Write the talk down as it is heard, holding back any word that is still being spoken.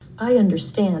I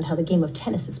understand how the game of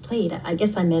tennis is played. I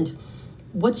guess I meant,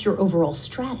 what's your overall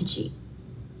strategy?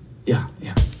 Yeah,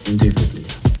 indubitably.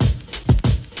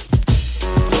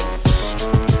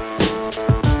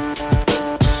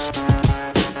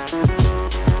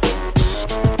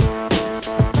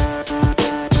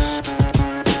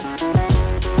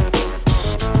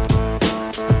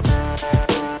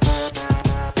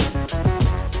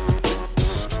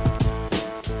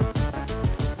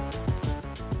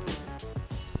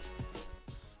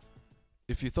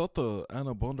 If you thought the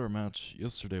Anna Bondar match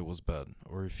yesterday was bad,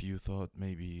 or if you thought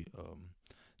maybe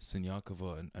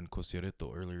Sinyakova and Koscielny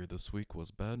earlier this week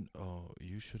was bad,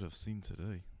 you should have seen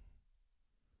today.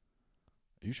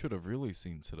 You should have really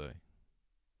seen today.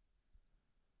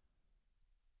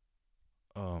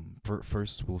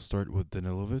 First, we'll start with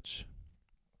Danilovic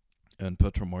and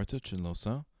Petra Martic in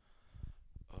Lausanne.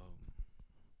 Um,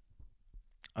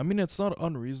 I mean, it's not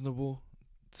unreasonable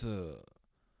to.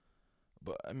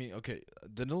 But I mean, okay,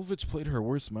 Danilovic played her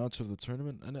worst match of the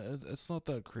tournament, and it's not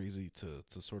that crazy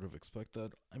to sort of expect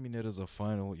that. I mean, it is a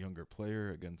final younger player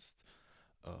against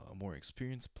a more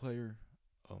experienced player,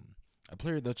 a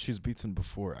player that she's beaten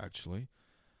before actually.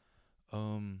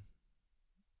 Um,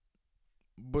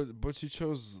 but she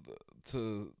chose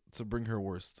to bring her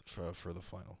worst for the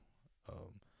final.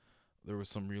 Um, there were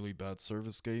some really bad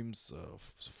service games,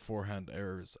 forehand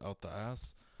errors out the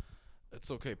ass. It's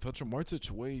okay. Petra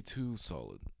Martic way too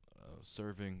solid.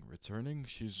 Serving, returning,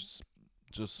 she's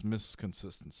just missed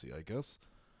consistency, I guess.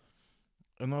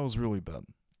 And that was really bad.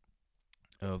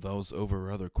 That was over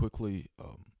rather quickly.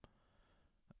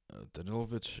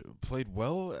 Danilovic played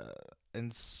well in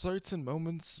certain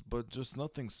moments, but just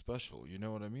nothing special. You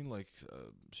know what I mean? Like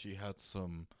she had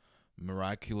some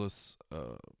miraculous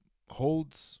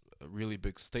holds, really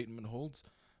big statement holds,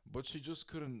 but she just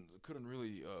couldn't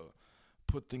really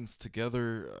put things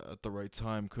together at the right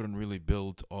time. Couldn't really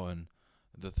build on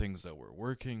the things that were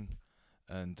working,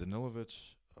 and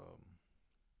Danilovic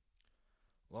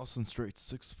lost in straight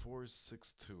 6-4,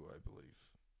 6-2, I believe.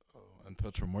 And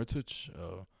Petra Martic,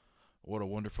 what a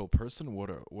wonderful person, what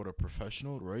a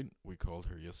professional, right? We called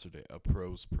her yesterday a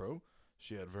pro's pro.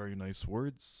 She had very nice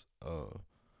words to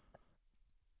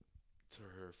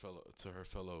her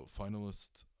fellow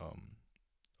finalist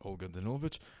Olga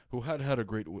Danilovic, who had a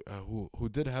great who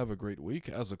did have a great week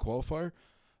as a qualifier.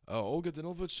 Olga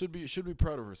Danilovic should be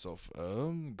proud of herself.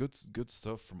 Good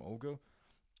stuff from Olga.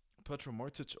 Petra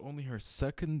Martic, only her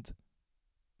second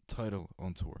title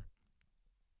on tour.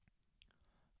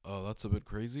 That's a bit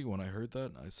crazy. When I heard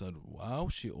that, I said, "Wow,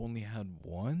 she only had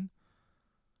one."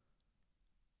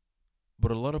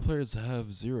 But a lot of players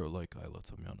have zero, like Ayla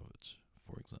Tomjanovic,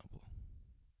 for example.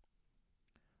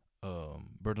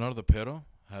 Bernarda Pera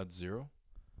had zero.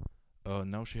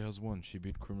 Now she has one. She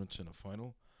beat Krunic in a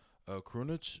final.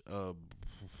 Krunic, uh,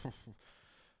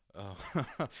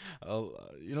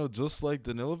 just like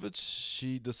Danilovic,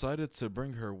 she decided to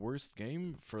bring her worst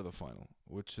game for the final,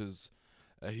 which is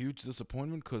a huge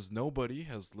disappointment because nobody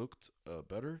has looked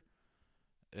better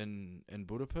in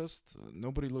Budapest.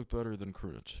 Nobody looked better than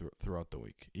Krunic throughout the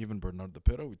week. Even Bernarda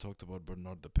Pera. We talked about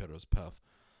Bernarda Pera's path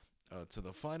to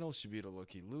the final. She beat a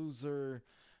lucky loser.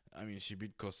 I mean, she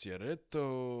beat Koscielny,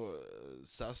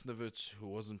 Sasnovic, who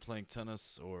wasn't playing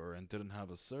tennis and didn't have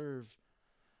a serve,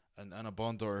 and Anna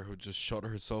Bondar, who just shot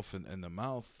herself in the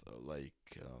mouth.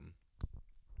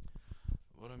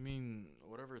 What I mean,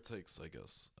 whatever it takes, I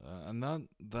guess. And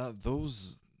that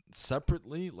those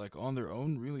separately, like on their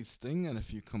own, really sting. And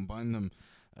if you combine them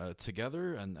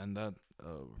together, and that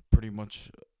pretty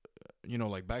much,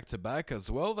 like back to back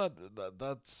as well,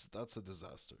 that's a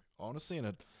disaster, honestly, and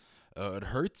it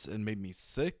hurts and made me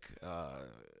sick. I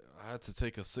had to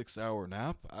take a 6-hour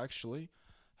nap, actually.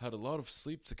 Had a lot of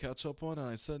sleep to catch up on, and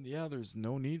I said, yeah, there's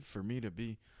no need for me to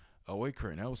be awake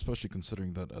right now, especially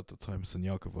considering that at the time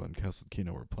Sinyakova and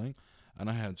Kasatkina were playing, and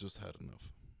I had just had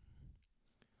enough.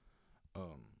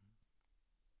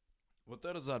 What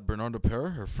that is at Bernarda Pera,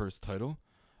 her first title.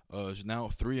 She's now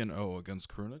 3-0 against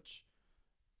Krunic.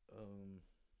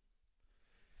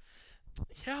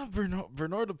 Yeah,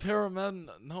 Bernardo Pera, man,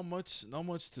 not much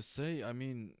to say. I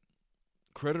mean,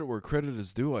 credit where credit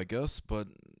is due, I guess, but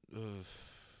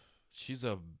she's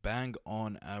a bang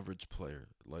on average player.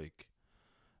 Like,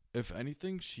 if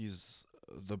anything, she's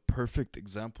the perfect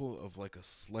example of like a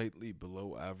slightly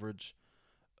below average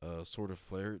sort of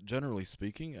player, generally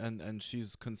speaking, and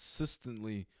she's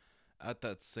consistently at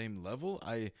that same level.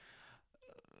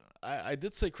 I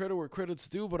did say credit where credit's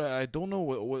due, but I don't know.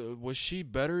 Was she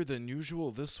better than usual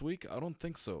this week? I don't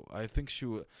think so. I think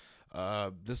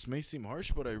this may seem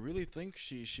harsh, but I really think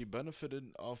she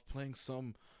benefited off playing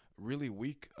some really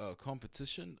weak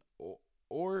competition,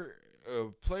 or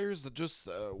players that just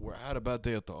had a bad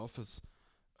day at the office,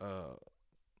 uh,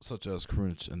 such as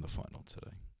Krunic in the final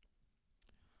today.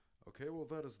 Okay, well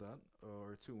that is that.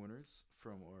 Our two winners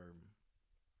from our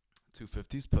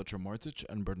 250s, Petra Martic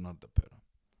and Bernarda Pera.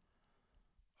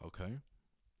 Okay.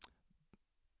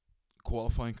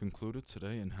 Qualifying concluded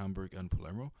today in Hamburg and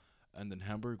Palermo. And in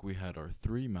Hamburg, we had our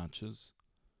three matches,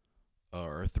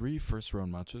 our three first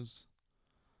round matches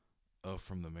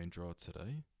from the main draw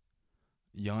today.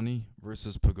 Yanni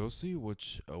versus Pagosi,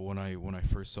 which when I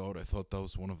first saw it, I thought that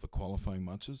was one of the qualifying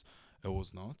matches. It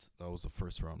was not. That was a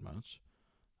first round match.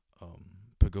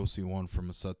 Pagosi won from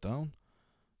a set down,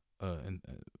 and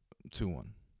 2-1,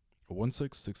 1-6,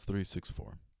 6-3,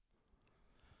 6-4.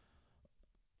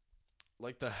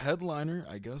 Like the headliner,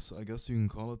 I guess you can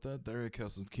call it that. Daria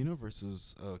Kasatkina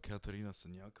versus Katerina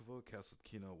Siniakova.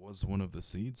 Kasatkina was one of the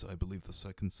seeds, I believe the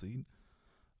second seed.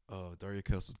 Daria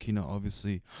Kasatkina,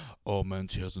 obviously, oh man,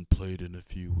 she hasn't played in a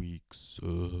few weeks.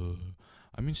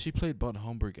 I mean, she played Bad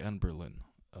Homburg and Berlin,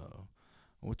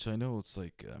 which I know it's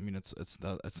like. I mean,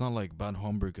 it's not like Bad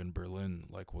Homburg and Berlin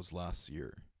like was last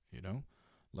year. You know,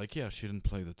 like yeah, she didn't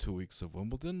play the 2 weeks of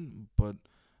Wimbledon, but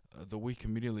the week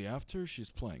immediately after she's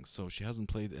playing, so she hasn't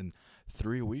played in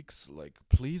 3 weeks. Like,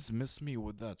 please miss me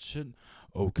with that shit.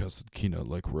 Oh, Kasatkina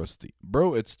like rusty,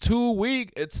 bro. It's 2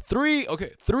 week. It's three.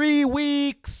 Okay, 3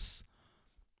 weeks.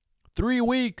 3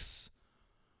 weeks.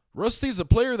 Rusty's a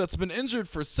player that's been injured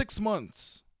for 6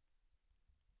 months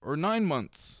or 9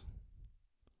 months.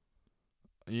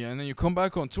 Yeah, and then you come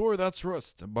back on tour. That's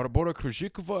rust. Barbora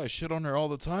Krujikova, I shit on her all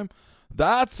the time.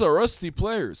 That's a rusty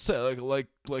player.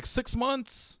 Like 6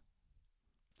 months.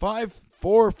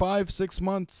 4, 5, 6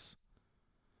 months.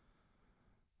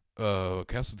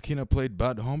 Kasatkina played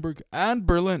Bad Homburg and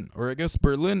Berlin, or I guess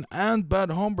Berlin and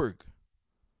Bad Homburg.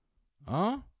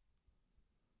 Huh?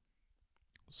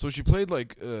 So she played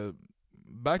like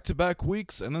back-to-back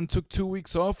weeks and then took 2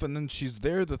 weeks off, and then she's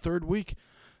there the third week.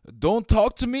 Don't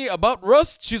talk to me about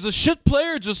rust. She's a shit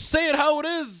player. Just say it how it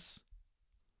is.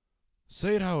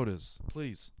 Say it how it is,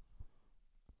 please.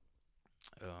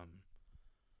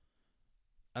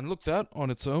 And look, that on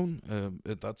its own,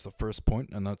 that's the first point,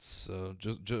 and that's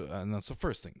and that's the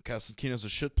first thing. Kasatkina's a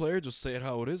shit player. Just say it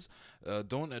how it is.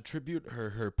 Don't attribute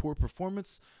her poor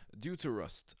performance due to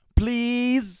rust.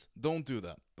 Please don't do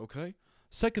that. Okay.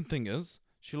 Second thing is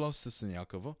she lost to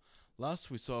Siniakova.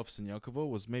 Last we saw of Siniakova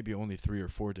was maybe only 3 or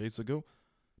 4 days ago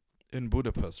in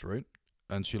Budapest, right?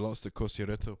 And she lost to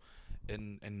Cosieretto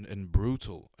in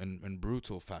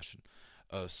brutal fashion.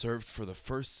 Served for the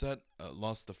first set,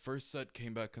 lost the first set,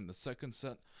 came back in the second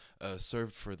set,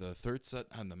 served for the third set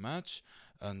and the match,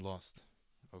 and lost.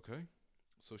 Okay,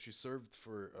 so she served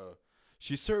for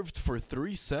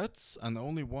 3 sets and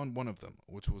only won one of them,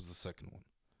 which was the second one.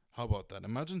 How about that?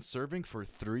 Imagine serving for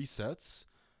 3 sets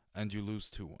and you lose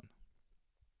 2-1.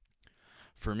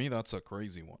 For me, that's a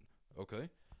crazy one. Okay,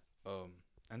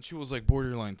 and she was like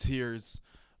borderline tears.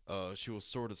 She was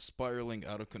sort of spiraling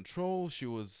out of control. She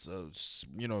was,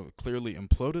 clearly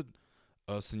imploded.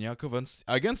 Siniakova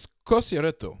against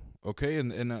Cosieretto, okay,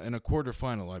 in a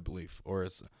quarterfinal, I believe, or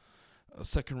as a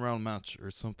second round match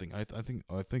or something. I think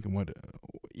it might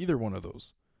either one of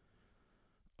those.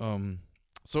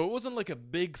 So it wasn't like a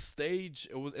big stage.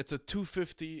 It's a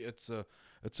 250. It's a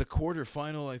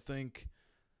quarterfinal. I think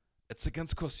it's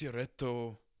against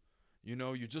Cosieretto.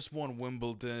 You just won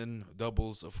Wimbledon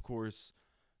doubles, of course.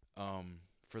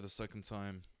 For the second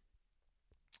time.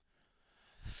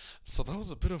 So that was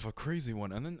a bit of a crazy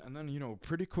one. And then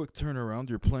pretty quick turnaround.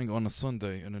 You're playing on a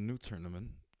Sunday in a new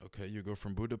tournament. Okay, you go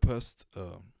from Budapest,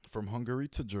 from Hungary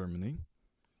to Germany.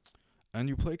 And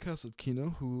you play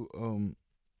Kasatkina, who,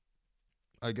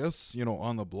 I guess,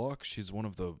 on the block, she's one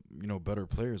of the, better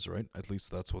players, right? At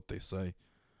least that's what they say.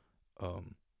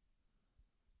 And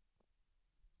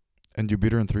you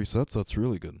beat her in 3 sets. That's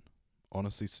really good.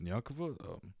 Honestly,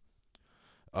 Siniakova,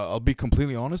 I'll be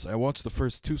completely honest. I watched the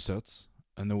first 2 sets,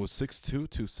 and it was 6-2,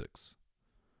 2-6.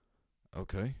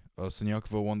 Okay.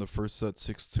 Siniakova won the first set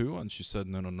 6-2, and she said,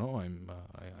 "No,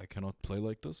 I cannot play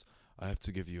like this. I have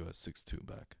to give you a 6-2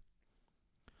 back."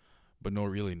 But no,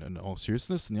 really, in all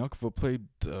seriousness, Siniakova played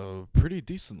pretty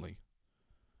decently.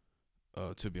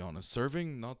 To be honest,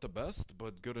 serving not the best,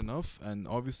 but good enough, and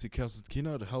obviously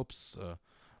Kasatkina, it helps.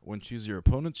 When she's your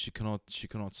opponent, she cannot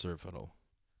serve at all.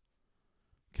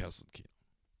 Kasatkina.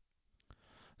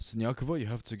 Siniakova, you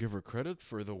have to give her credit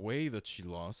for the way that she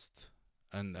lost,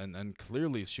 and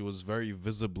clearly she was very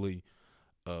visibly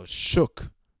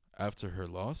shook after her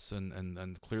loss,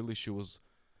 and clearly she was,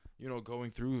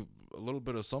 going through a little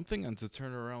bit of something and to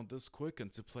turn around this quick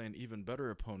and to play an even better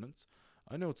opponent.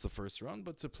 I know it's the first round,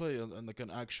 but to play like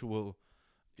an actual,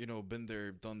 been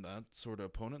there, done that sort of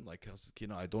opponent like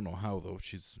Kasatkina. I don't know how though.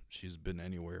 She's been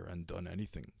anywhere and done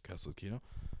anything, Kasatkina.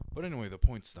 But anyway, the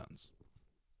point stands.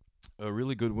 A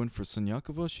really good win for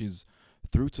Siniakova. She's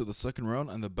through to the second round,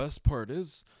 and the best part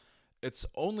is it's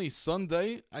only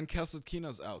Sunday and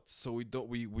Kasatkina's out. So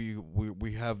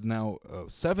we have now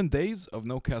 7 days of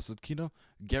no Kasatkina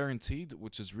guaranteed,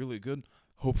 which is really good.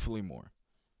 Hopefully more.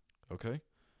 Okay.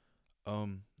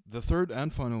 The third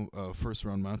and final first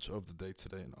round match of the day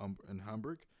today in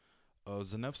Hamburg.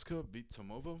 Zanevska beat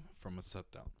Tomova from a set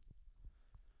down.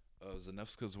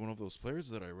 Zanevska is one of those players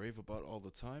that I rave about all the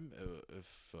time.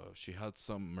 If she had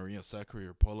some Maria Sakkari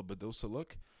or Paula Badosa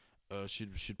luck,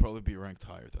 she'd probably be ranked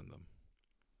higher than them.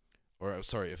 Or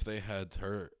sorry, if they had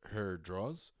her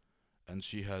draws, and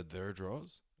she had their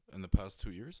draws in the past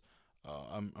 2 years,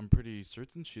 I'm pretty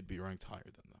certain she'd be ranked higher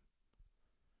than them.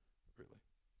 Really.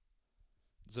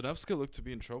 Zanevska looked to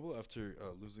be in trouble after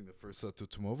losing the first set to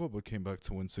Tomova, but came back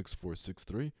to win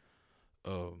 6-4,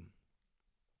 6-3.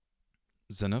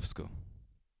 Zanevska.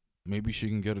 Maybe she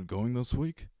can get it going this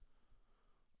week.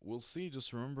 We'll see.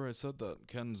 Just remember I said that.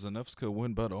 Can Zanevska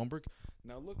win Bad Homburg?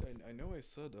 Now look, I know I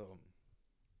said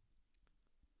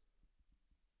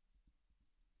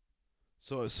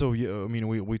so yeah, I mean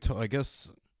I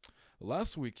guess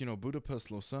last week,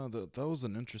 Budapest Lausanne, that was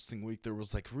an interesting week. There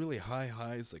was like really high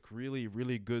highs, like really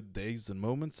really good days and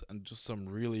moments, and just some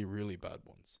really really bad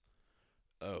ones.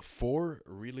 4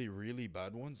 really really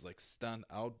bad ones, like stand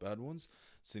out bad ones.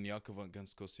 Siniakova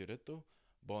against Kosieretto,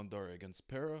 Bondar against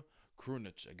Pera,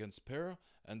 Krunic against Pera,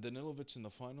 and Danilovic in the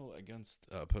final against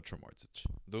Petra Martic.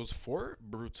 Those 4,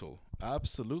 brutal,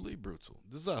 absolutely brutal,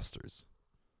 disasters,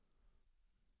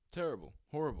 terrible,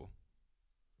 horrible.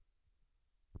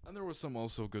 And there were some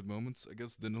also good moments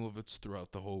against Danilovic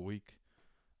throughout the whole week.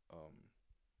 Um,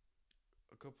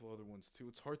 a couple other ones too.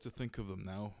 It's hard to think of them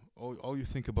now. All you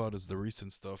think about is the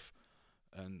recent stuff,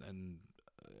 and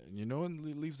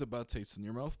it leaves a bad taste in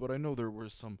your mouth. But I know there were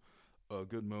some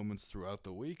good moments throughout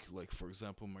the week. Like for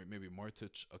example, maybe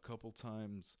Martic a couple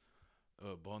times,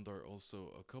 Bondar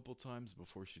also a couple times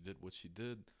before she did what she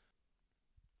did.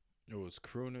 It was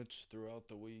Krunic throughout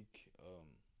the week.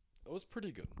 It was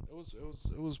pretty good.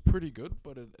 It was pretty good,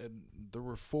 but there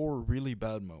were 4 really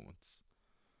bad moments.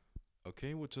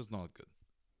 Okay, which is not good.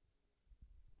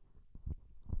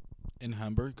 In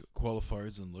Hamburg,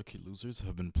 qualifiers and lucky losers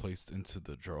have been placed into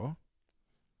the draw.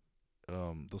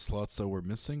 The slots that were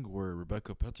missing were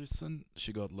Rebecca Peterson.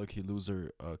 She got lucky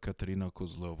loser Katerina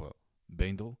Kozlova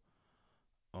Beindel.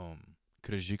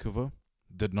 Krejcikova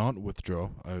did not withdraw.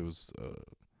 I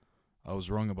was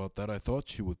wrong about that. I thought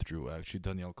she withdrew. Actually,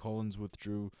 Danielle Collins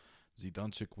withdrew.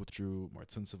 Zidancic withdrew.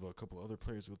 Martinsova, a couple other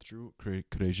players withdrew.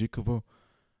 Krejcikova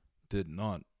did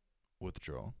not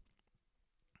withdraw.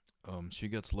 She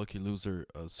gets lucky loser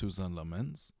Suzanne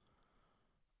Lamens.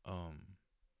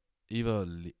 Eva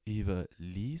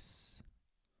Lees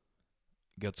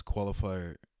gets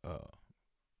qualifier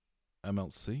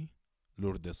MLC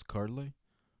Lourdes Carle.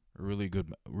 Really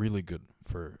good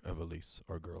for Eva Lees,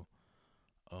 our girl.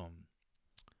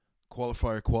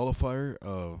 Qualifier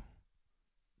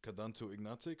Kadanto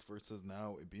Ignatic versus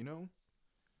now Ibino.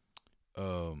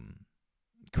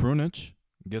 Krunic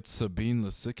gets Sabine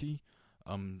Lisicki.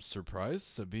 I'm surprised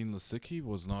Sabine Lisicki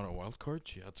was not a wild card.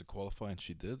 She had to qualify and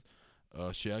she did.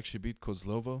 She actually beat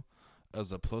Kozlova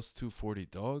as a plus 240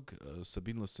 dog.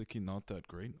 Sabine Lisicki not that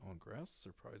great on grass.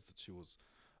 Surprised that she was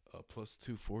a plus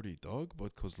 240 dog,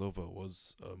 but Kozlova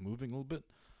was moving a little bit.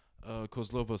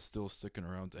 Kozlova still sticking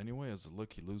around anyway as a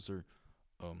lucky loser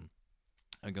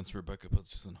against Rebecca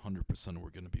Peterson. 100%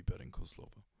 we're going to be betting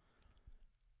Kozlova.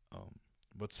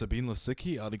 But Sabine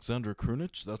Lisicki, Alexandra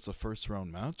Krunic, that's a first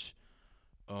round match.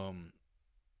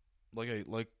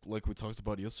 Like we talked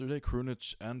about yesterday,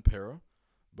 Krunic and Pera,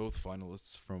 both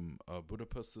finalists from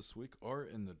Budapest this week, are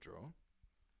in the draw.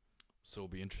 So it'll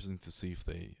be interesting to see if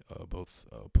they both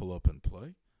pull up and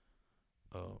play.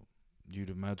 You'd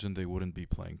imagine they wouldn't be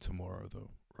playing tomorrow,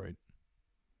 though, right?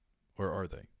 Or are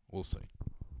they? We'll see.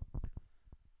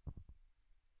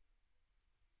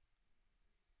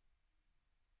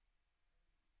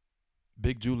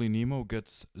 Big Julie Nemo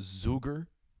gets Zuger,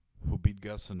 who beat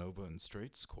Gasanova in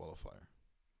straights qualifier.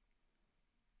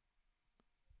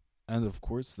 And of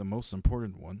course, the most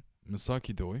important one,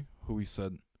 Misaki Doi, who we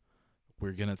said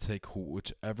we're going to take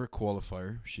whichever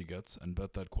qualifier she gets and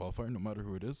bet that qualifier, no matter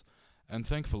who it is. And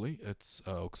thankfully, it's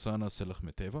Oksana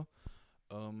Selakhmeteva.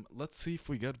 Let's see if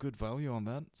we get good value on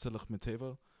that.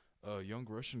 Selakhmeteva A young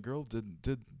Russian girl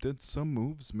did some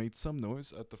moves, made some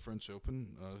noise at the French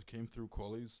Open. Came through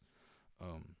qualies,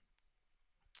 um,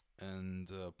 and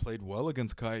played well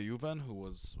against Kaya Juvan, who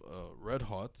was red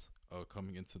hot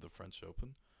coming into the French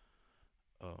Open.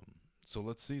 Um, so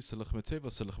let's see, Selikhmeteva.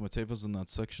 Selikhmeteva's in that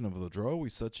section of the draw. We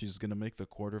said she's gonna make the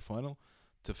quarterfinal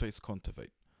to face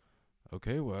Kontaveit.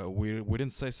 Okay, well, we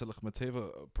didn't say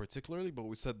Selikhmeteva particularly, but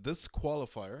we said this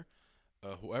qualifier,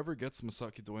 whoever gets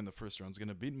Masaki Doi in the first round is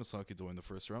gonna beat Masaki Doi in the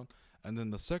first round, and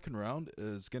then the second round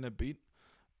is gonna beat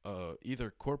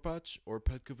either Korpach or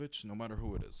Petkovic, no matter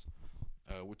who it is.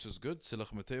 Which is good.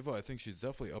 Selikhmeteva, I think she's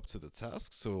definitely up to the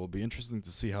task, so it'll be interesting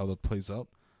to see how that plays out.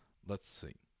 Let's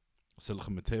see.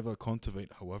 Selikhmeteva,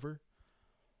 Kontaveit, however.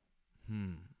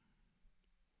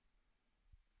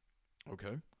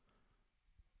 Okay.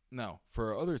 Now,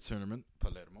 for our other tournament,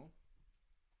 Palermo,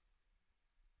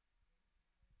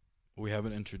 we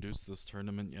haven't introduced this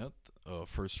tournament yet.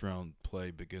 First round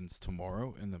play begins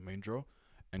tomorrow in the main draw.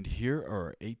 And here are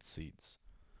our 8 seeds.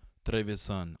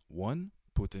 Trevisan 1,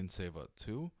 Putintseva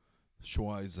 2,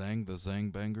 Shuai Zhang, the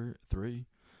Zhang Banger 3,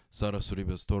 Sara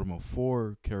Suribas Tormo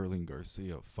 4, Caroline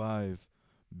Garcia 5,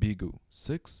 Bigu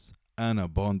 6, Anna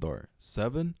Bondar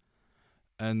 7,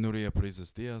 and Nuria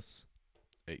Parizes Diaz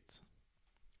 8.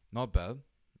 Not bad.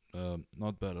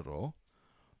 Not bad at all.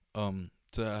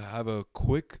 To have a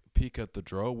quick peek at the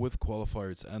draw with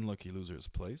qualifiers and lucky losers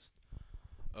placed.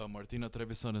 Martina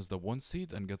Trevisan is the 1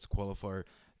 seed and gets qualifier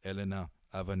Elena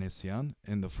Avanesian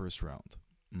in the first round.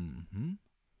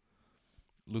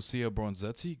 Lucia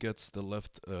Bronzetti gets the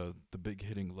big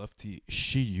hitting lefty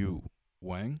Shiyu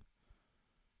Wang,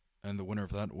 and the winner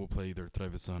of that will play either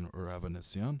Trevisan or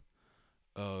Avanesian.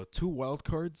 2 wild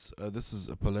cards. This is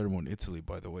Palermo in Italy,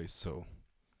 by the way, so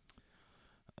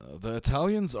the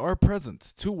Italians are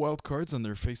present. 2 wild cards, and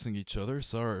they're facing each other.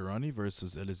 Sara Irani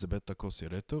versus Elisabetta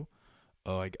Cosiretto.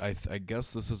 I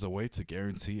guess this is a way to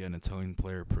guarantee an Italian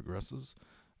player progresses.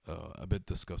 A bit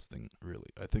disgusting,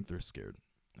 really. I think they're scared.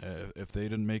 If they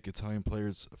didn't make Italian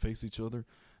players face each other,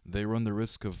 they run the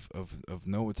risk of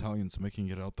no Italians making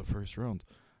it out the first round.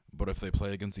 But if they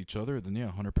play against each other, then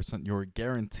yeah, 100% you're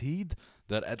guaranteed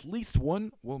that at least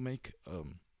one will make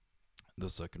the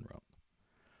second round.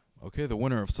 Okay, the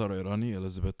winner of Sara Irani,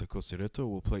 Elisabetta Cosiretto,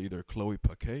 will play either Chloe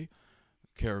Paquet,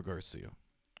 Cara Garcia.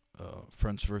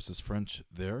 French versus French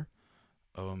there.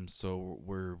 So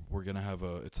we're gonna have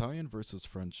a Italian versus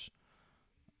French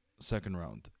second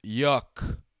round.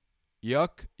 Yuck,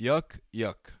 yuck, yuck,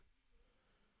 yuck.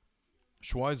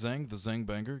 Shuai Zhang, the Zhang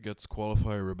banger, gets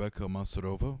qualifier Rebecca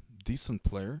Masarova. Decent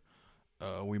player.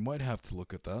 We might have to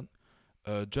look at that.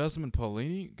 Jasmine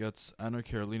Paulini gets Anna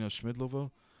Karolina Schmidlova.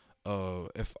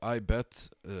 If I bet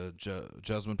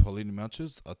Jasmine Paulini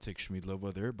matches, I'll take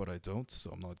Schmidlova there, but I don't, so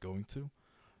I'm not going to.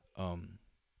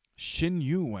 Xin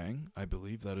Yu Wang, I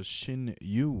believe that is Xin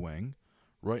Yu Wang,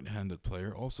 right-handed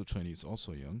player, also Chinese,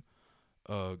 also young,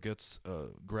 gets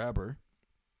Grabber.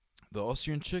 The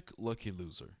Austrian chick, lucky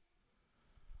loser.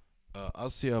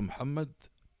 Asia Muhammad,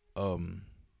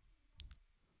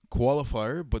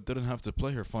 qualifier, but didn't have to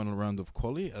play her final round of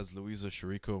quali as Luisa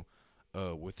Shiriko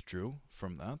withdrew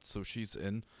from that. So she's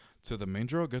in to the main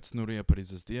draw, gets Nuria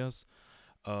Parizes Diaz.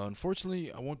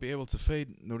 Unfortunately, I won't be able to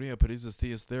fade Nuria Parizes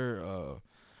Diaz there.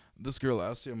 This girl,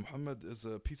 Asia Muhammad, is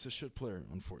a piece of shit player,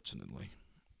 unfortunately.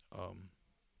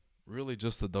 Really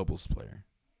just a doubles player.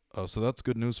 So that's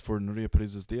good news for Nuria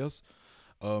Parizes Diaz.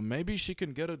 Maybe she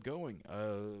can get it going.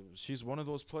 She's one of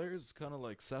those players, kind of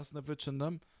like Sasnovich and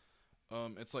them.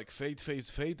 It's like fade, fade,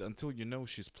 fade until you know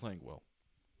she's playing well.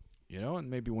 And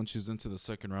maybe when she's into the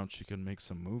second round, she can make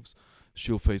some moves.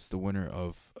 She'll face the winner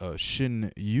of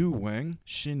Xin Yu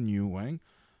Wang,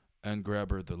 and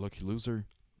grab her, the lucky loser.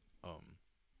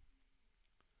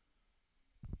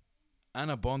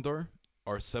 Anna Bondar,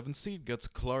 our 7th seed, gets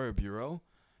Clara Burel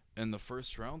in the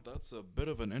first round. That's a bit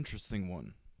of an interesting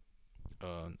one.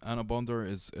 Anna Bondar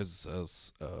is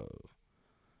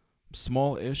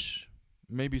small-ish,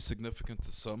 maybe significant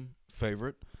to some,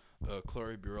 favorite.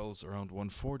 Clara Burel is around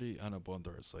 140. Anna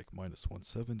Bondar is like minus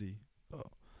 170.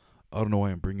 I don't know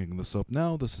why I'm bringing this up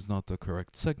now. This is not the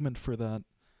correct segment for that.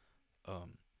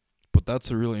 But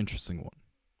that's a really interesting one.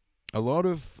 A lot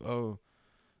of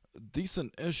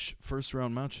decent-ish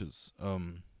first-round matches.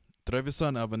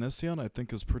 Trevisan Avanesian, I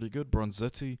think, is pretty good.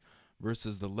 Bronzetti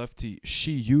versus the lefty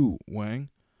Shiyu Wang.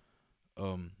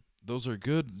 Those are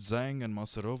good. Zhang and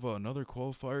Masarova, another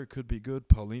qualifier, could be good.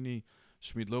 Paulini,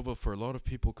 Schmidlova, for a lot of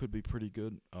people, could be pretty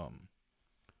good.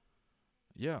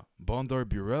 Yeah, Bondar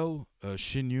Burel,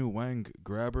 Shinyu Wang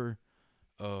Grabber,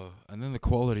 and then the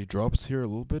quality drops here a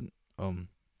little bit.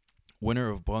 Winner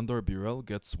of Bondar Burel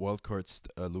gets wildcard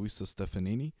Luisa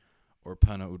Stefanini or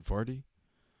Pana Udvardi.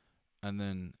 And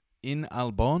then in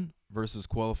Albon versus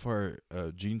qualifier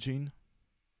Jean Jean.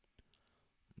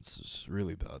 It's just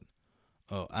really bad.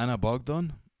 Anna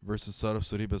Bogdan versus Saraf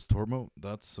Soribes Tormo.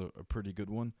 That's a pretty good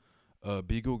one.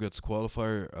 Bigo gets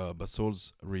qualifier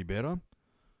Basols Ribera.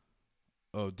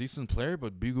 Decent player,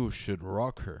 but Bigo should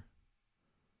rock her.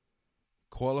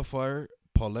 Qualifier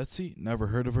Pauletti, never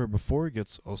heard of her before,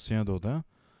 gets Océan Dodin.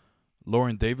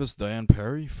 Lauren Davis, Diane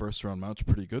Perry, first round match,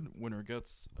 pretty good. Winner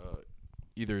gets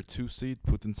either a 2 seed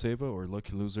Putintseva or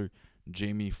lucky loser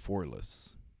Jamie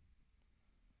Forless.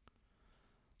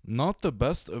 Not the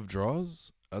best of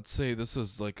draws. I'd say this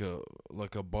is like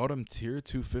a bottom tier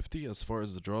 250 as far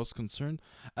as the draw is concerned,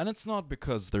 and it's not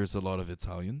because there's a lot of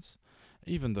Italians,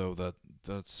 even though that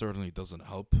certainly doesn't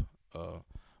help.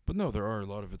 But no, there are a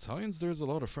lot of Italians. There's a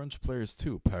lot of French players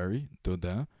too. Parry,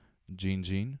 Dodin, Jean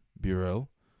Jean, Burel,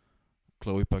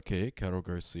 Chloe Paquet, Caro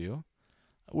Garcia,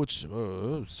 which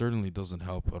certainly doesn't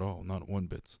help at all, not one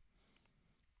bit.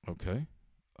 Okay.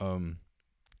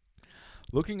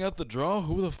 Looking at the draw,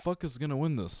 who the fuck is gonna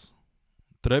win this?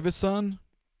 Trevisan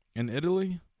in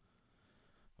Italy?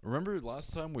 Remember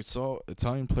last time we saw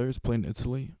Italian players play in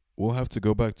Italy? We'll have to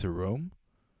go back to Rome.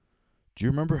 Do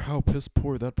you remember how piss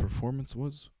poor that performance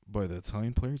was by the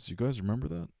Italian players? You guys remember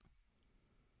that?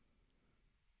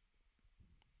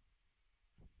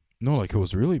 No, like it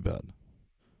was really bad.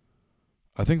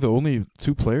 I think the only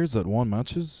two players that won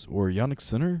matches were Yannick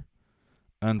Sinner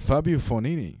and Fabio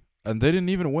Fonini, and they didn't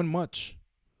even win much.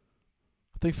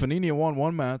 I think Fonini won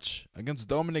one match against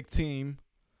Dominic Thiem,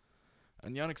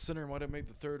 and Yannick Sinner might have made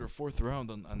the third or fourth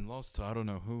round and lost to I don't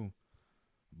know who.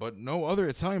 But no other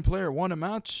Italian player won a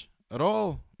match at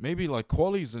all. Maybe like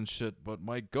qualies and shit, but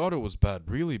my god, it was bad.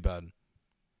 Really bad.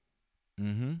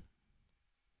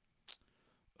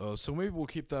 So maybe we'll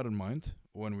keep that in mind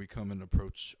when we come and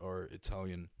approach our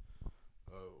Italian,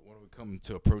 when we come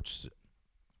to approach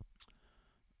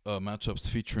matchups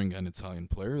featuring an Italian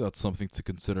player. That's something to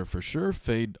consider for sure.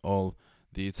 Fade all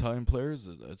the Italian players.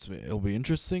 It'll be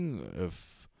interesting.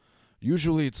 If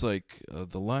usually it's like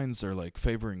the lines are like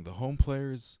favoring the home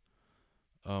players.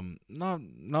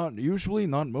 Not usually,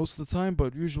 not most of the time,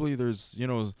 but usually there's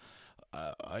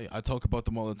I talk about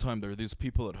them all the time. There are these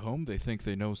people at home. They think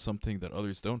they know something that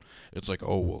others don't. It's like,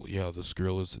 oh well, yeah, this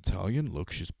girl is Italian.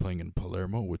 Look, she's playing in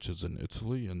Palermo, which is in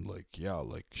Italy, and like, yeah,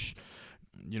 like,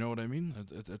 you know what I mean?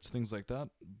 It's things like that.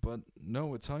 But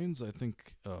no, Italians, I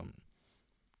think,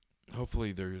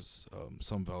 hopefully there's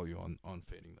some value on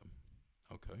fading them.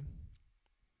 Okay.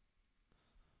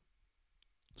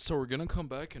 So we're gonna come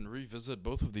back and revisit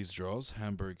both of these draws,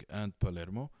 Hamburg and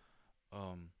Palermo.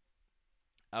 Um,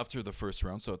 After the first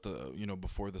round, so at the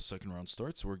before the second round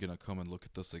starts, we're gonna come and look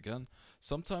at this again.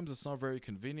 Sometimes it's not very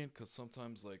convenient because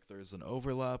sometimes like there's an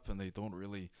overlap and they don't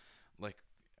really like,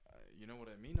 you know what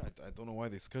I mean. I don't know why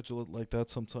they schedule it like that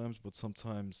sometimes, but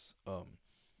sometimes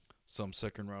some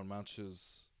second round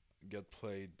matches get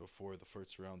played before the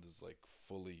first round is like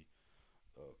fully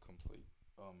complete.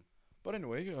 But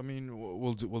anyway, I mean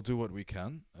we'll do what we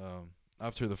can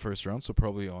after the first round. So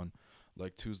probably on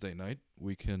like Tuesday night,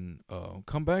 we can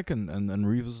come back and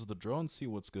revisit the draw and see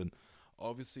what's good.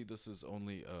 Obviously, this is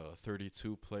only a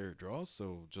 32 player draw,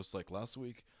 so just like last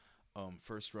week,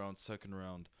 first round, second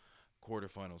round,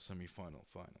 quarterfinal, semifinal,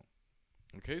 final.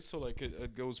 Okay, so like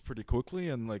it goes pretty quickly,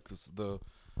 and like the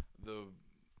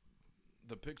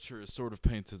the picture is sort of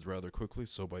painted rather quickly.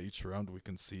 So by each round, we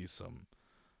can see some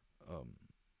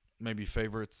maybe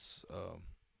favorites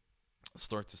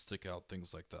start to stick out,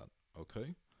 things like that.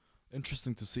 Okay.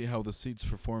 Interesting to see how the seeds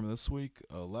perform this week.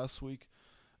 Last week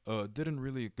didn't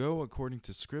really go according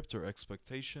to script or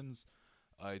expectations.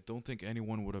 I don't think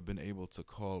anyone would have been able to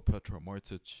call Petra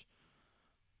Martic,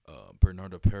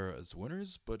 Bernarda Pera as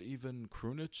winners, but even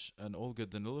Krunic and Olga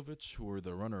Danilovic, who were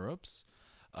the runner-ups,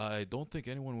 I don't think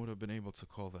anyone would have been able to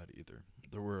call that either.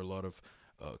 There were a lot of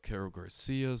Caro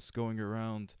Garcias going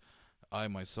around. I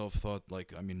myself thought,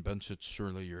 like, I mean, Bencic,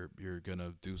 surely you're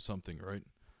gonna do something, right?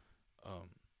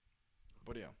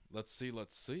 But yeah, let's see.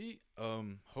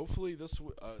 Hopefully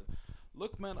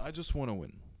look, man, I just want to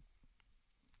win.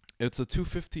 It's a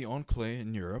 250 on clay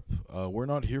in Europe. We're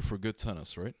not here for good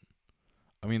tennis, right?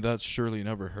 I mean, that surely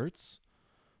never hurts.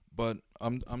 But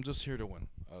I'm just here to win.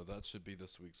 That should be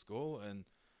this week's goal, and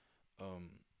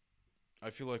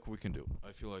I feel like we can do.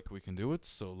 I feel like we can do it.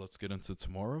 So let's get into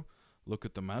tomorrow. Look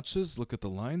at the matches, look at the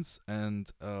lines,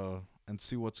 and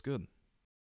see what's good.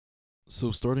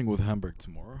 So starting with Hamburg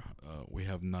tomorrow, we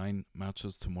have 9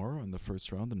 matches tomorrow in the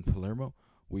first round. In Palermo,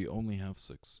 we only have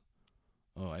 6.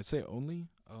 I say only.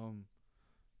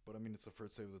 But I mean, it's the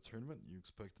first day of the tournament. You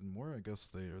expected more. I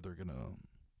guess they're gonna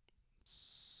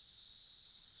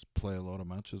play a lot of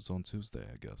matches on Tuesday.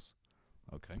 I guess.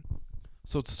 Okay.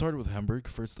 So to start with Hamburg,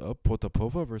 first up,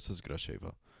 Potapova versus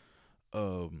Grasheva.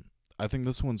 Um, I think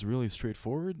this one's really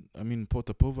straightforward. I mean,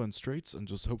 Potapova in straights and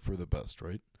just hope for the best,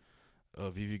 right?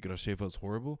 Vivi Grasheva is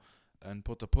horrible, and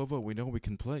Potapova we know we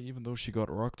can play, even though she got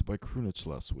rocked by Krunic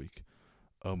last week.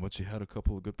 But she had a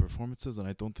couple of good performances, and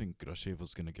I don't think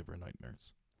Grasheva's gonna give her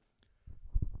nightmares.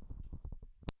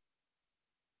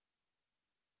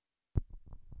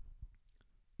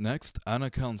 Next,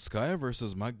 Anna Kalinskaya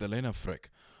versus Magdalena Frek.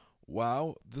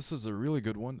 Wow, this is a really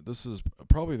good one. This is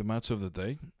probably the match of the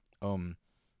day. Um,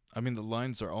 I mean the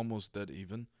lines are almost dead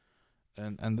even,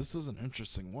 and this is an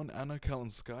interesting one. Anna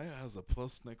Kalinskaya has a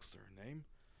plus next to her name,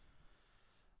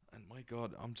 and my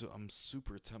God, I'm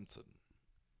super tempted.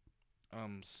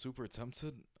 I'm super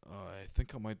tempted. I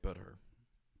think I might bet her.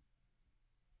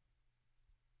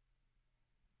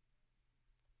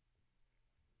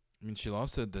 I mean, she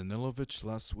lost to Danilovic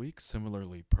last week,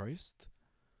 similarly priced.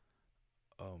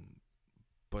 Um,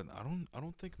 but I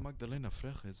don't think Magdalena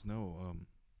Frech is no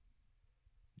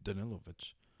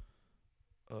Danilovic.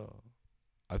 Uh,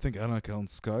 I think Anna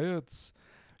Kalinskaya. It's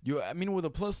you. I mean, with a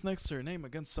plus next to her name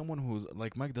against someone who's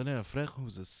like Magdalena Frech,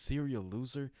 who's a serial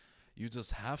loser, you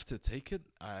just have to take it.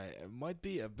 It might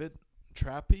be a bit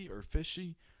trappy or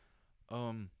fishy.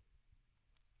 Um,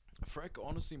 Frech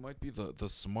honestly might be the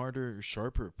smarter,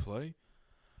 sharper play,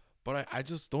 but I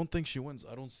just don't think she wins.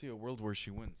 I don't see a world where she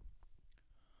wins.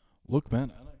 Look,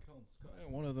 man, Anna Kalinskaya,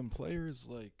 one of them players.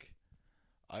 Like,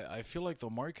 I feel like the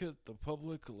market, the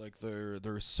public, like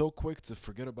they're so quick to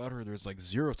forget about her. There's like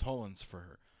zero tolerance for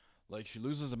her. Like she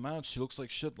loses a match, she looks like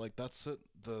shit. Like that's it.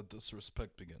 The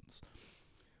disrespect begins.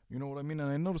 You know what I mean? And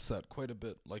I notice that quite a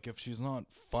bit. Like if she's not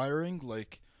firing,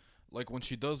 like when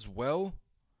she does well,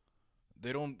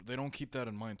 they don't keep that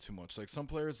in mind too much. Like some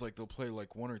players, like they'll play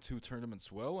like one or two tournaments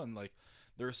well, and like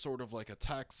there's sort of like a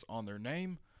tax on their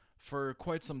name for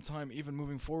quite some time, even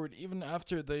moving forward, even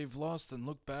after they've lost and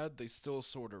look bad, they still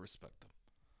sort of respect them.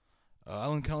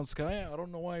 Alan Kalinskaya, I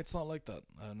don't know why it's not like that,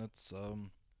 and it's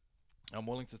I'm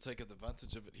willing to take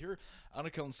advantage of it here. Anna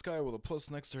Kalinskaya with a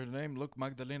plus next to her name. Look,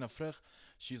 Magdalena Frech,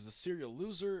 she's a serial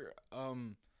loser.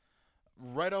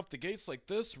 Right off the gates like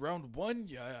this, round one,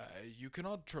 yeah, you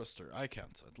cannot trust her. I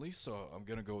can't, at least. So I'm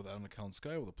gonna go with Anna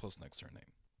Kalinskaya with a plus next to her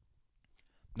name.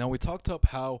 Now we talked up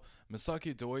how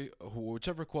Misaki Doi,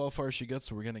 whichever qualifier she gets,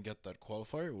 we're gonna get that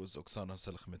qualifier. It was Oksana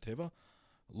Selikhmeteva.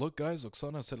 Look, guys,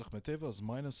 Oksana Selikhmeteva is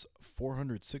minus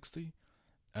 460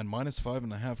 and minus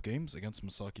 5.5 games against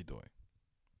Misaki Doi.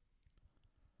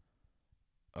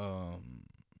 Um,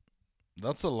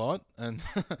 that's a lot, and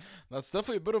that's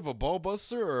definitely a bit of a ball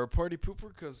buster or a party pooper.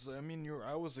 Because I mean,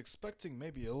 I was expecting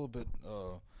maybe a little bit,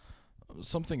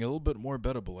 something a little bit more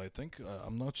bettable. I think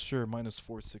I'm not sure minus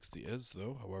 460 is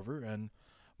though. However, and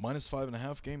minus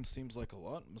 5.5 games seems like a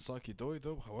lot. Masaki Doi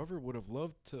though, however, would have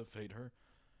loved to fade her.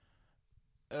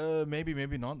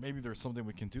 Maybe not. Maybe there's something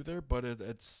we can do there, but it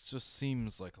just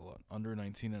seems like a lot. Under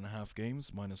 19.5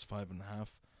 games, minus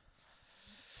 5.5.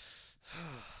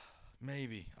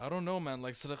 Maybe. I don't know, man.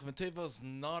 Like, Selekhmeteva's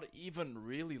not even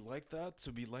really like that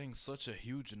to be laying such a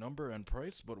huge number and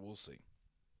price, but we'll see.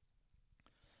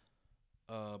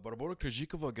 Barbora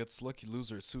Krejcikova gets lucky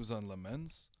loser Suzanne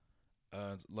Lamens.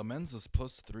 Lamens is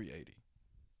plus 380.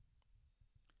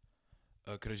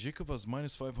 Krejcikova is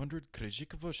minus 500.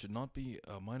 Krejcikova should not be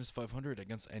minus 500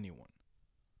 against anyone.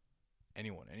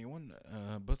 Anyone.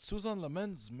 But Suzanne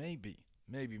Lamens, maybe.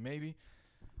 Maybe.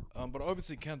 But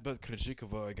obviously can't bet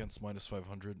Krejcikova against minus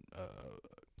 500.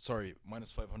 Sorry,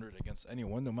 minus 500 against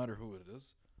anyone, no matter who it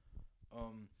is.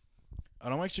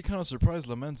 And I'm actually kind of surprised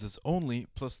Lamens is only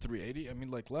plus 380. I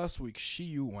mean, like last week, Shi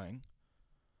Yu Wang,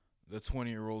 the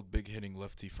 20-year-old big hitting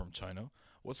lefty from China,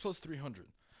 was plus 300.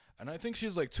 And I think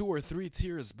she's like 2 or 3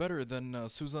 tiers better than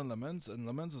Suzanne Lamens, and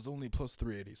Lamens is only plus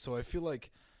 380. So I feel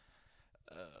like,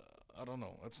 I don't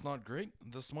know, it's not great.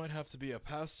 This might have to be a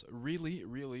pass.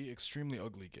 Really, extremely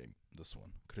ugly game, this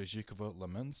one. Krejcikova,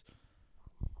 Lamens.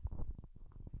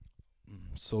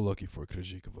 So lucky for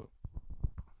Krejcikova.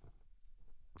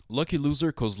 Lucky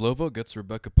loser Kozlova gets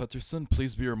Rebecca Peterson.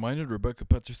 Please be reminded, Rebecca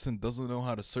Peterson doesn't know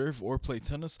how to serve or play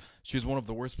tennis. She's one of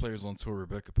the worst players on tour,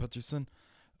 Rebecca Peterson.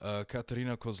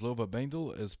 Katerina Kozlova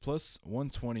Bendel is plus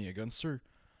 120 against her.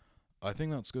 I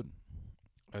think that's good.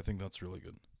 I think that's really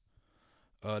good.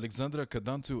 Alexandra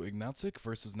Kadantu Ignatic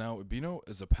versus now Ibino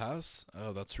is a pass.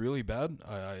 That's really bad.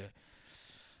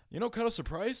 Kind of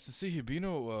surprised to see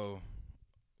Ibino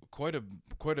quite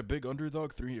a big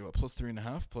underdog, plus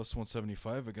 3.5, plus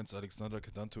 175 against Alexandra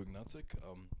Kadantu Ignatic.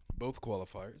 both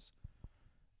qualifiers.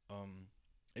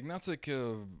 Ignatic,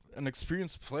 an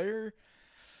experienced player.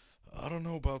 I don't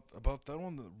know about that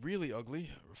one. Really ugly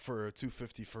for a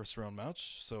 250 first round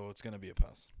match, so it's gonna be a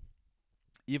pass.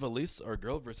 Eva Lis, our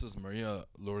girl, versus Maria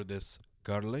Lourdes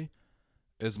Carle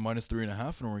is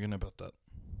 -3.5, and we're gonna bet that.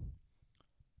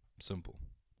 Simple.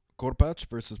 Korpach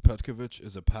versus Petkovic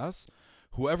is a pass.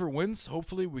 Whoever wins,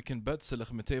 hopefully we can bet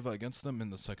Selikhmeteva against them in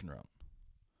the second round.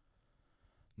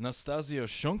 Nastasia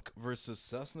Shunk versus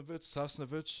Sasnovich.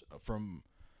 Sasnovich, from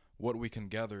what we can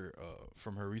gather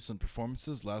from her recent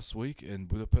performances last week in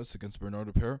Budapest against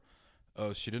Bernardo Per,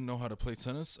 she didn't know how to play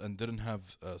tennis and didn't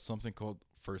have something called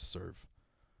first serve.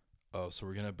 So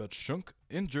we're going to bet Shunk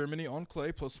in Germany on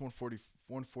clay plus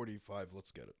 145.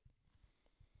 Let's get it.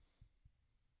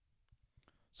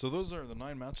 So those are the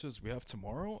 9 matches we have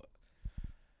tomorrow.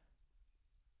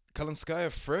 Kalinskaya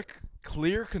Frick,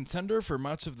 clear contender for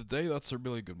match of the day. That's a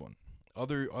really good one.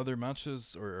 Other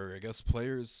matches or I guess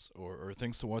players or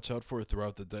things to watch out for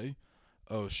throughout the day.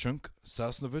 Shunk,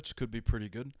 Sasnovich could be pretty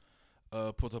good.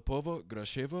 Potapova,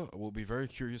 Grasheva. We'll be very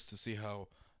curious to see how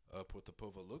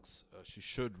Potapova looks. She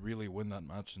should really win that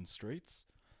match in straights.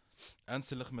 And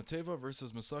Selikhmeteva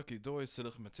versus Misaki Doi.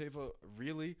 Selikhmeteva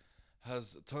really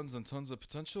has tons and tons of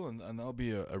potential, and that'll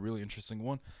be a really interesting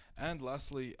one. And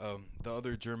lastly, the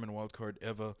other German wildcard,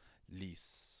 Eva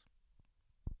Lies.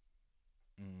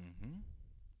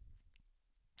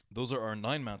 Those are our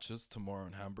 9 matches tomorrow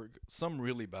in Hamburg. Some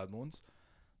really bad ones,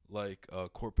 like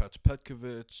Korpach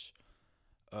Petkovic,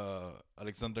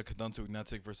 Alexandra Kadanto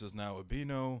Ignatic versus Now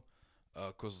Abino,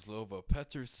 Kozlova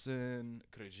Peterson,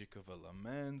 Krejcikova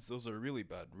Lamens. Those are really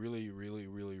bad. Really, really,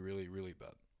 really, really, really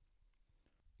bad.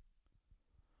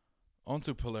 On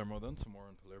to Palermo then. Tomorrow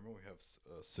in Palermo we have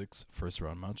 6 first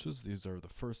round matches. These are the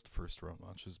first round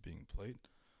matches being played.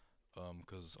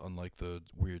 Because unlike the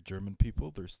weird German people,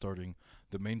 they're starting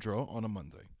the main draw on a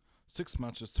Monday. 6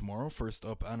 matches tomorrow. First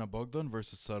up, Anna Bogdan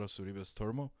versus Sara Suribes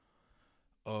Tormo.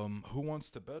 Who wants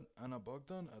to bet Anna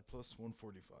Bogdan at plus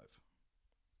 145?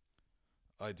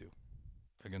 I do.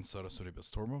 Against Sara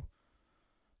Suribes Tormo.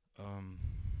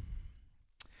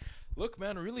 Look,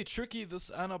 man, really tricky, this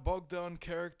Anna Bogdan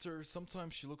character.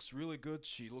 Sometimes she looks really good.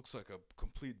 She looks like a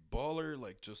complete baller,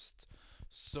 like just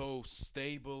so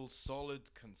stable,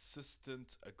 solid,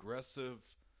 consistent, aggressive.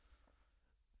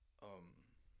 I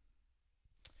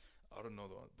don't know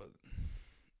though, but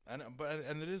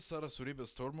it is Sara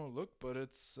Suribes Tormo. Look, but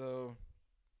it's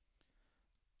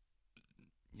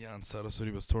yeah, and Sara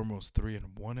Suribes Tormo's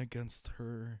 3-1 against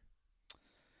her.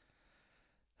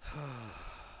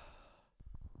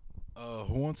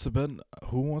 Who wants to bet?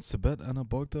 Who wants to bet Anna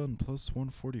Bogdan plus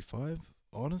 145?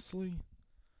 Honestly,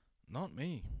 not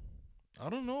me. I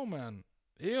don't know, man.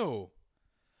 Ew.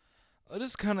 It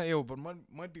is kind of ew, but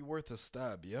might be worth a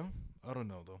stab. Yeah. I don't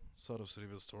know though. Sort of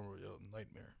Suribes Tormo, yeah,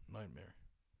 nightmare.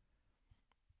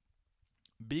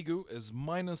 Bigu is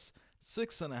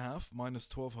 -6.5,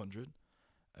 -1200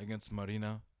 against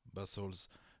Marina Basols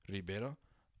Ribera.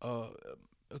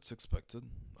 It's expected.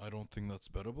 I don't think that's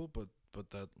bettable, but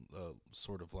that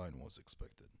sort of line was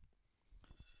expected.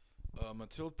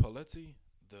 Mathilde Paletti,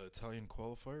 the Italian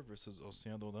qualifier, versus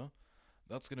Océan Dodin.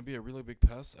 That's going to be a really big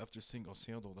pass after seeing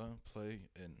Océan Dodin play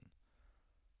in,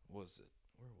 where was it?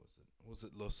 Was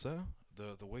it Lausanne?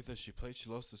 The way that she played, she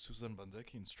lost to Susan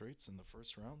Bandecchi in straights in the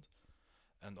first round.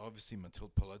 And obviously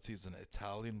Mathilde Paletti is an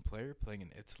Italian player playing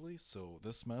in Italy, so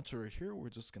this match right here, we're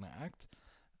just going to act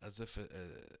as if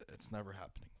it's never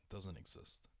happening. It doesn't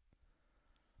exist.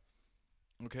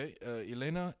 Okay,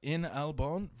 Elena in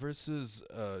Albon versus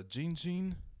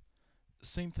Jean.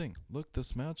 Same thing. Look,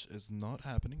 this match is not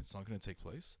happening. It's not going to take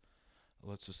place.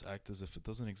 Let's just act as if it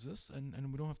doesn't exist,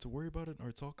 and we don't have to worry about it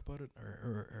or talk about it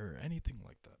or anything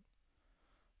like that.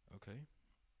 Okay?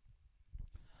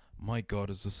 My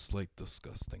God, is this like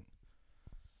disgusting.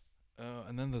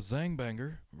 And then the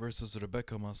Zangbanger versus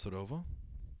Rebecca Masarova.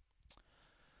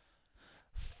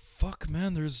 Fuck,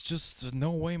 man, there's just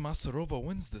no way Masarova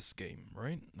wins this game,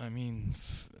 right? I mean,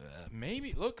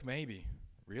 maybe. Look, maybe.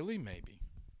 Really, maybe.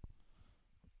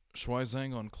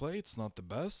 Shuai on clay, it's not the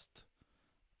best.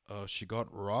 She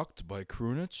got rocked by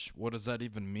Krunic. What does that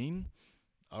even mean?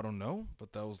 I don't know,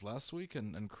 but that was last week,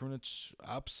 and Krunic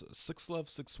 6-love,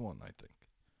 6-1, I think.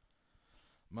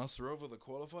 Masarova, the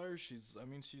qualifier, she's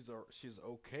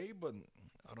okay, but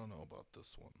I don't know about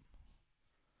this one.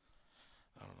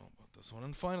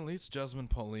 And finally, it's Jasmine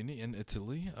Paolini in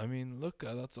Italy. I mean, look,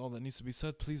 that's all that needs to be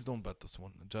said. Please don't bet this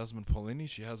one. Jasmine Paolini,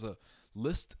 she has a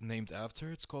list named after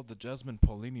her. It's called the Jasmine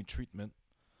Paolini treatment.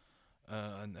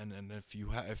 And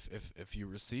if you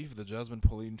receive the Jasmine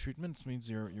Paolini treatment, it means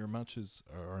your matches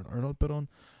are not bet on.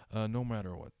 no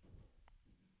matter what.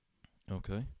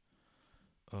 Okay.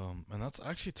 And that's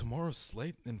actually tomorrow's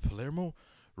slate in Palermo.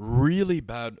 Really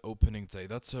bad opening day.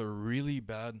 That's a really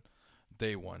bad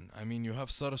day one. I mean, you have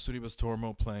Sarasuriba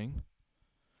Tormo playing.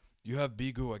 You have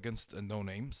Bigu against a no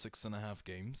name, 6.5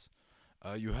 games.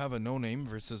 You have a no name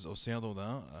versus Oceano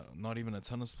not even a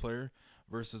tennis player,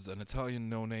 versus an Italian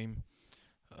no name.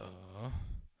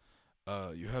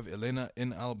 Uh, you have Elena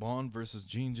in Albon versus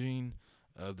Jean Jean.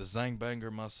 The Zangbanger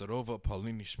Masarova,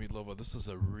 Paulini Schmidlova. This is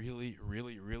a really,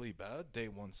 really, really bad day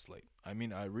one slate. I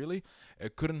mean,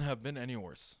 it couldn't have been any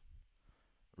worse.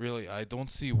 Really, I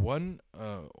don't see one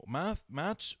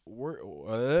match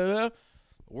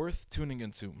worth tuning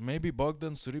into. Maybe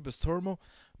Bogdan Suribas Tormo,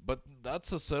 but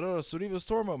that's a Serra Suribas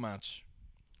Tormo match.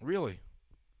 Really.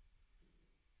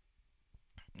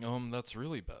 That's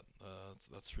really bad.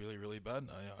 That's really, really bad.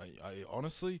 I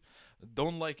honestly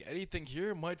don't like anything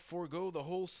here. Might forego the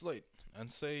whole slate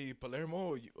and say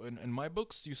Palermo. In my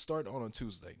books, you start on a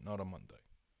Tuesday, not a Monday.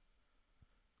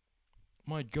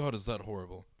 My God, is that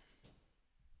horrible?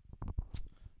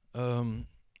 Um,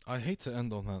 I hate to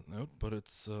end on that note, but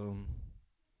it's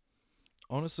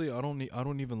honestly, I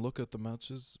don't even look at the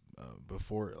matches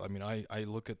before. I mean, I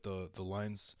look at the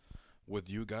lines with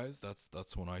you guys.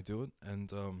 That's when I do it,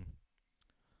 and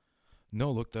no,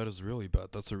 look, that is really bad.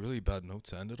 That's a really bad note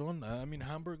to end it on. I mean,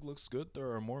 Hamburg looks good.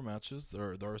 There are more matches.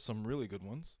 There are some really good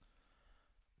ones.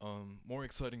 More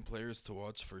exciting players to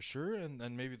watch for sure, and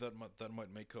maybe that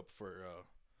might make up for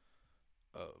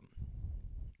um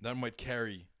that might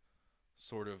carry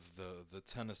sort of the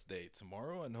tennis day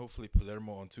tomorrow, and hopefully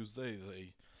Palermo on Tuesday.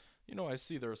 I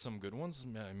see there are some good ones.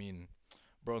 I mean,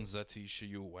 Bronzetti,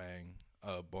 Shiyu Wang,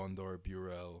 Bondar,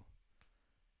 Burel,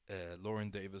 Lauren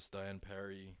Davis, Diane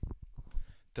Parry,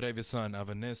 Trevisan,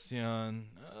 Avanesian.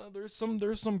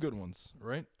 There's some good ones,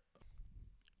 right?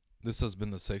 This has been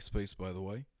the safe space, by the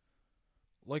way.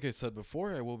 Like I said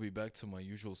before, I will be back to my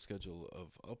usual schedule of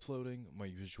uploading, my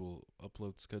usual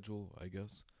upload schedule, I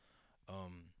guess.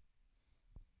 Um,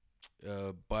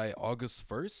 by August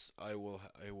 1st, I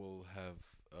will have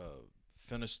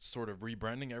finished sort of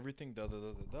rebranding everything. Da da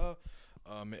da da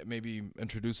da. Maybe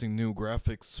introducing new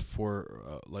graphics for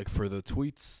the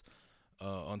tweets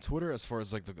on Twitter, as far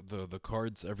as like the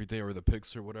cards every day or the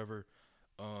pics or whatever.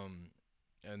 Um,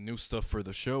 and new stuff for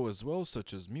the show as well,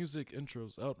 such as music,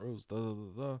 intros, outros, da da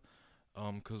da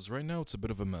da. Because right now it's a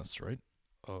bit of a mess, right?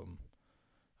 Um,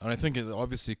 and I think it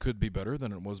obviously could be better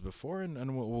than it was before,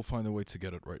 and we'll find a way to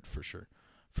get it right for sure.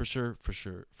 For sure, for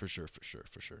sure, for sure, for sure,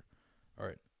 for sure. All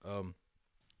right.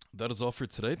 That is all for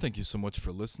today. Thank you so much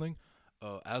for listening.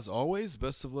 As always,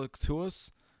 best of luck to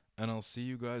us, and I'll see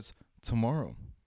you guys tomorrow.